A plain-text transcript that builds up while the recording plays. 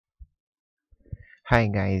Hi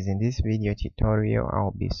guys, in this video tutorial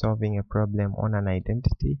I'll be solving a problem on an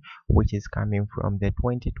identity which is coming from the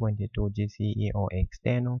 2022 GCE or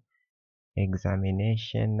external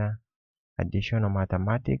examination additional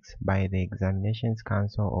mathematics by the Examinations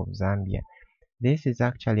Council of Zambia. This is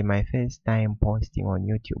actually my first time posting on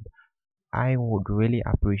YouTube. I would really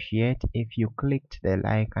appreciate if you clicked the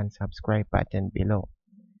like and subscribe button below.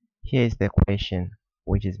 Here is the question,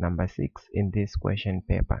 which is number 6 in this question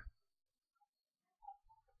paper.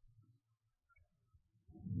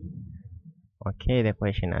 Okay, the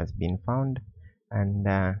question has been found, and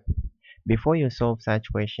before you solve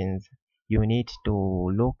such questions, you need to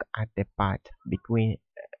look at the part between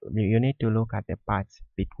parts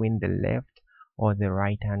between the left or the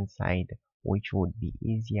right hand side, which would be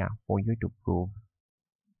easier for you to prove.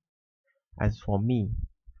 As for me,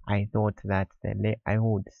 I thought that I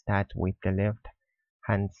would start with the left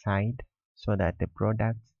hand side so that the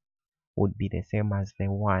products would be the same as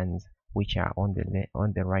the ones which are on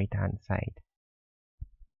the right hand side.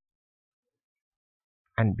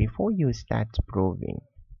 And before you start proving,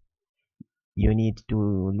 you need to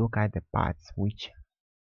look at the parts which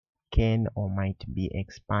can or might be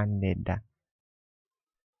expanded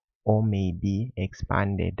or may be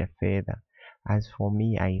expanded further. As for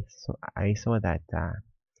me, I saw that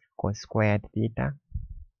cos squared theta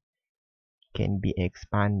can be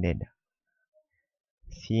expanded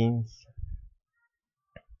since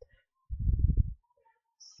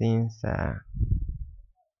sin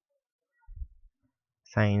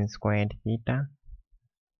squared theta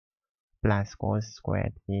plus cos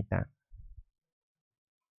squared theta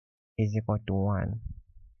is equal to 1.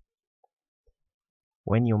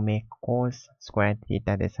 When you make cos squared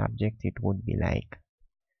theta the subject, it would be like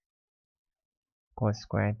cos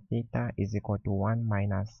squared theta is equal to 1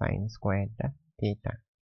 minus sin squared theta.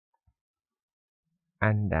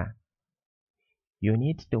 And you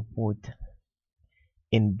need to put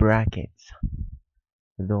in brackets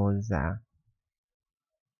those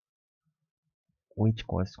which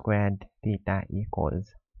cos squared theta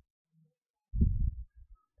equals.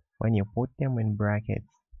 When you put them in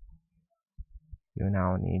brackets, you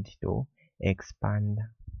now need to expand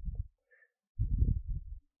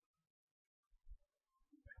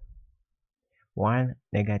 -1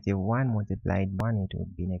 multiplied by 1, it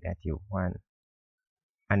would be -1,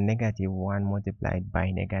 and -1 multiplied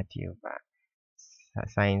by negative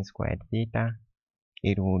sin squared theta,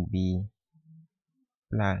 it would be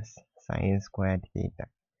plus sin squared theta.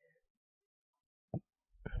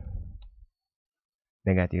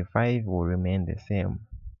 -5 will remain the same,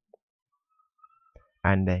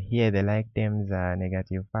 and here the like terms are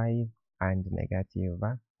 -5 and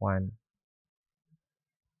 -1.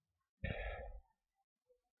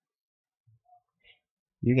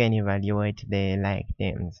 You can evaluate the like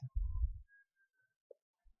terms.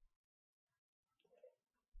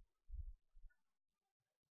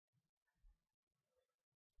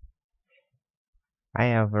 I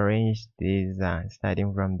have arranged these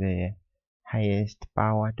starting from the highest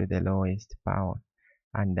power to the lowest power,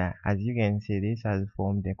 and as you can see, this has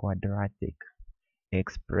formed a quadratic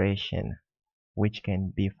expression which can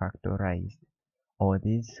be factorized, or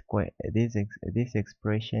this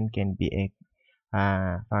expression can be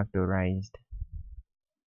factorized,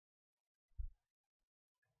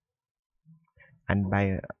 and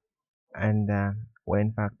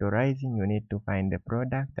when factorizing you need to find the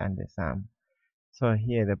product and the sum. So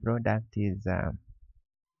here the product is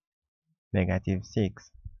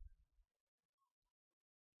 -6.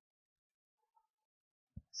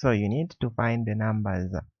 So you need to find the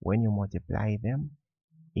numbers. When you multiply them,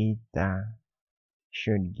 it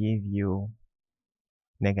should give you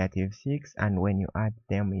 -6, and when you add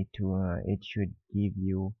them, it should give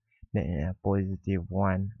you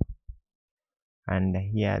 +1. And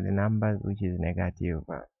here are the numbers, which is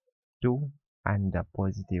 -2 and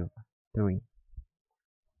 +3.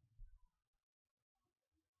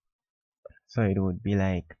 So it would be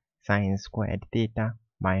like sin squared theta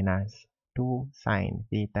minus 2 sin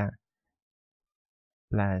theta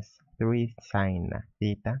plus 3 sin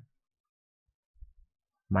theta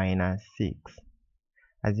minus 6.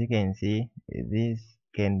 As you can see, this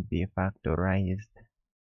can be factorized,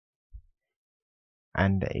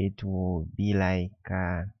 and it will be like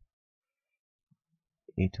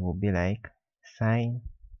sin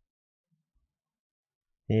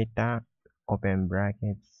theta open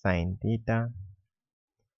brackets sin theta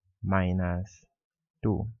minus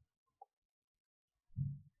 2,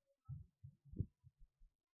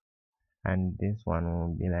 and this one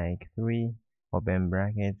will be like 3 open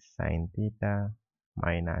brackets sin theta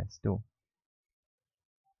minus 2.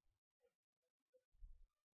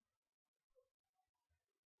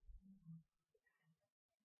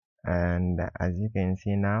 And as you can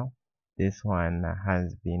see now, this one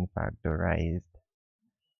has been factorized.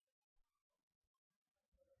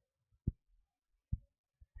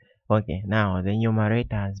 Okay, now the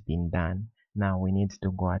numerator has been done. Now we need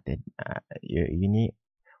to go at the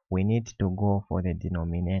we need to go for the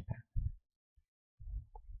denominator.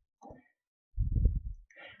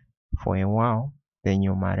 For a while, the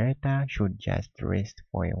numerator should just rest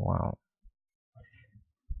for a while.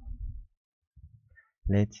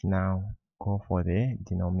 Let's now go for the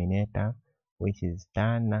denominator, which is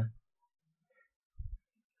tan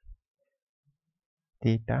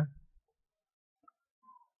theta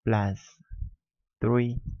plus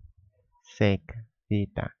 3 sec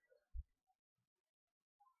theta.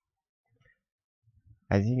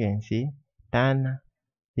 As you can see, tan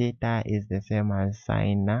theta is the same as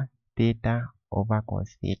sin theta over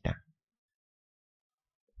cos theta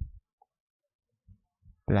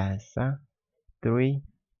plus 3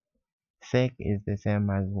 sec is the same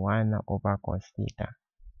as 1 over cos theta.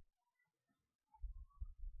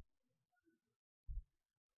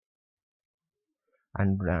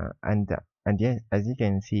 And yes, as you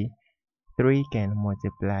can see, 3 can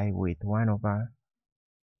multiply with 1 over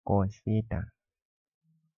cos theta.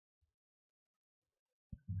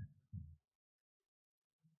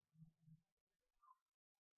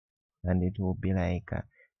 And it will be like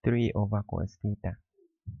 3 over cos theta.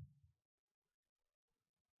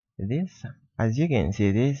 This, as you can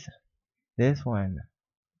see, this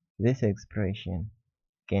expression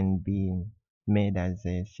can be made as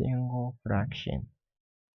a single fraction,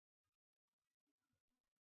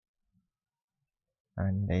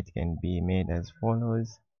 and it can be made as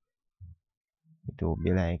follows. It will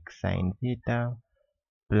be like sin theta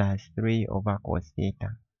plus 3 over cos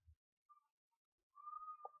theta.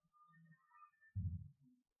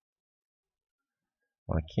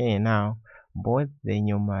 Okay, now both the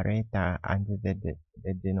numerator and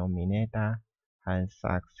the denominator has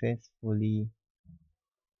successfully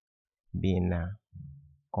been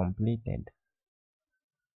completed.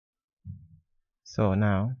 So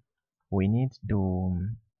now we need to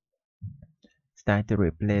start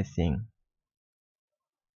replacing.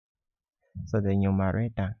 So the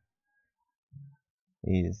numerator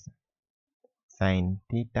is sin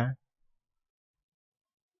theta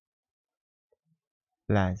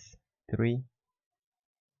plus 3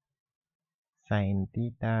 sin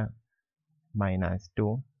theta minus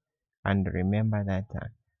 2, and remember that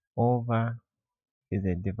over is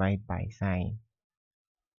a divide by sign.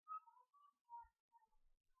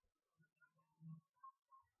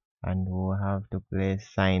 And we'll have to place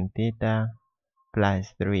sin theta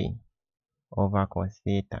plus 3 over cos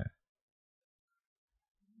theta.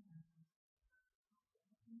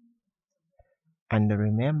 And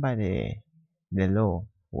remember the law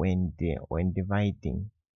when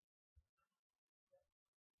dividing.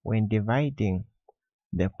 When dividing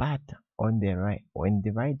the part on the right, when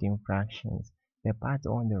dividing fractions, the part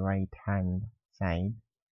on the right hand side,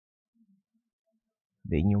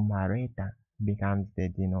 the numerator becomes the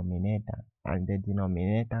denominator, and the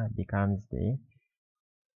denominator becomes the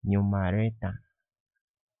numerator,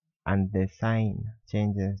 and the sign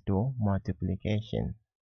changes to multiplication.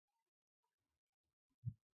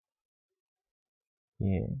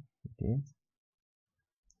 Here it is.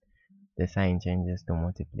 The sign changes to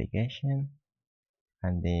multiplication,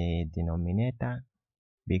 and the denominator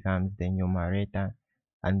becomes the numerator,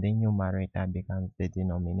 and the numerator becomes the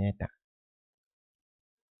denominator.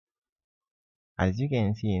 As you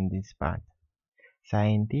can see in this part,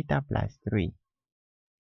 sin theta plus 3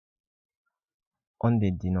 on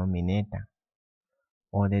the denominator,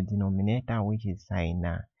 or the denominator which is sin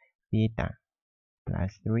theta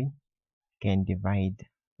plus 3, can divide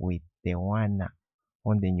with the 1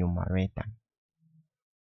 on the numerator,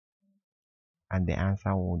 and the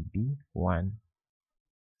answer would be 1.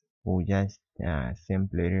 We'll just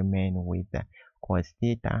simply remain with cos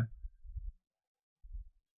theta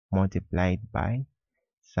multiplied by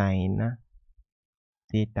sin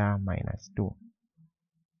theta minus 2.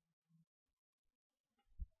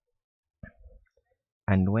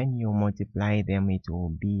 And when you multiply them, it will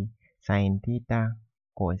be sin theta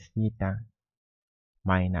cos theta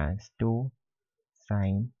minus 2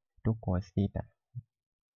 sin 2 cos theta.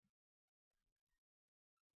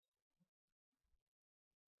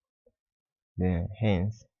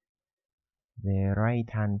 Hence, the right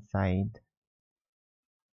hand side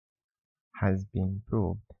has been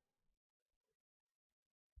proved,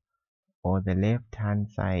 or the left hand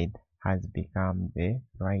side has become the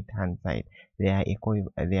right hand side. They have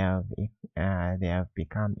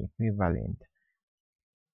become equivalent.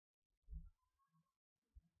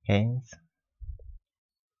 Hence,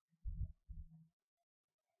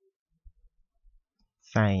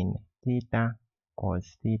 Sine theta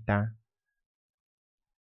cos theta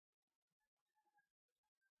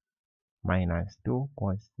minus 2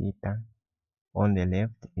 cos theta on the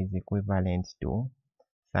left is equivalent to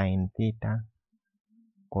sine theta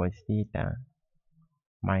cos theta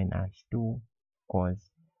minus 2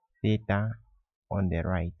 cos theta on the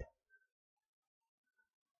right,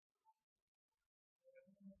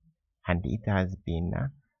 and it has been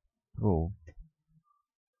proved.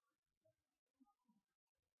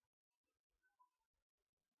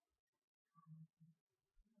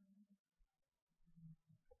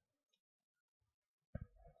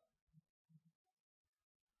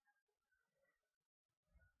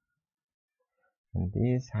 And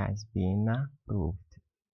this has been proved.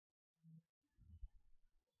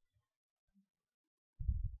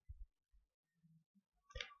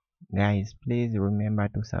 Guys, please remember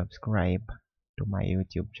to subscribe to my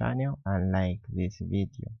YouTube channel and like this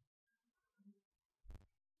video.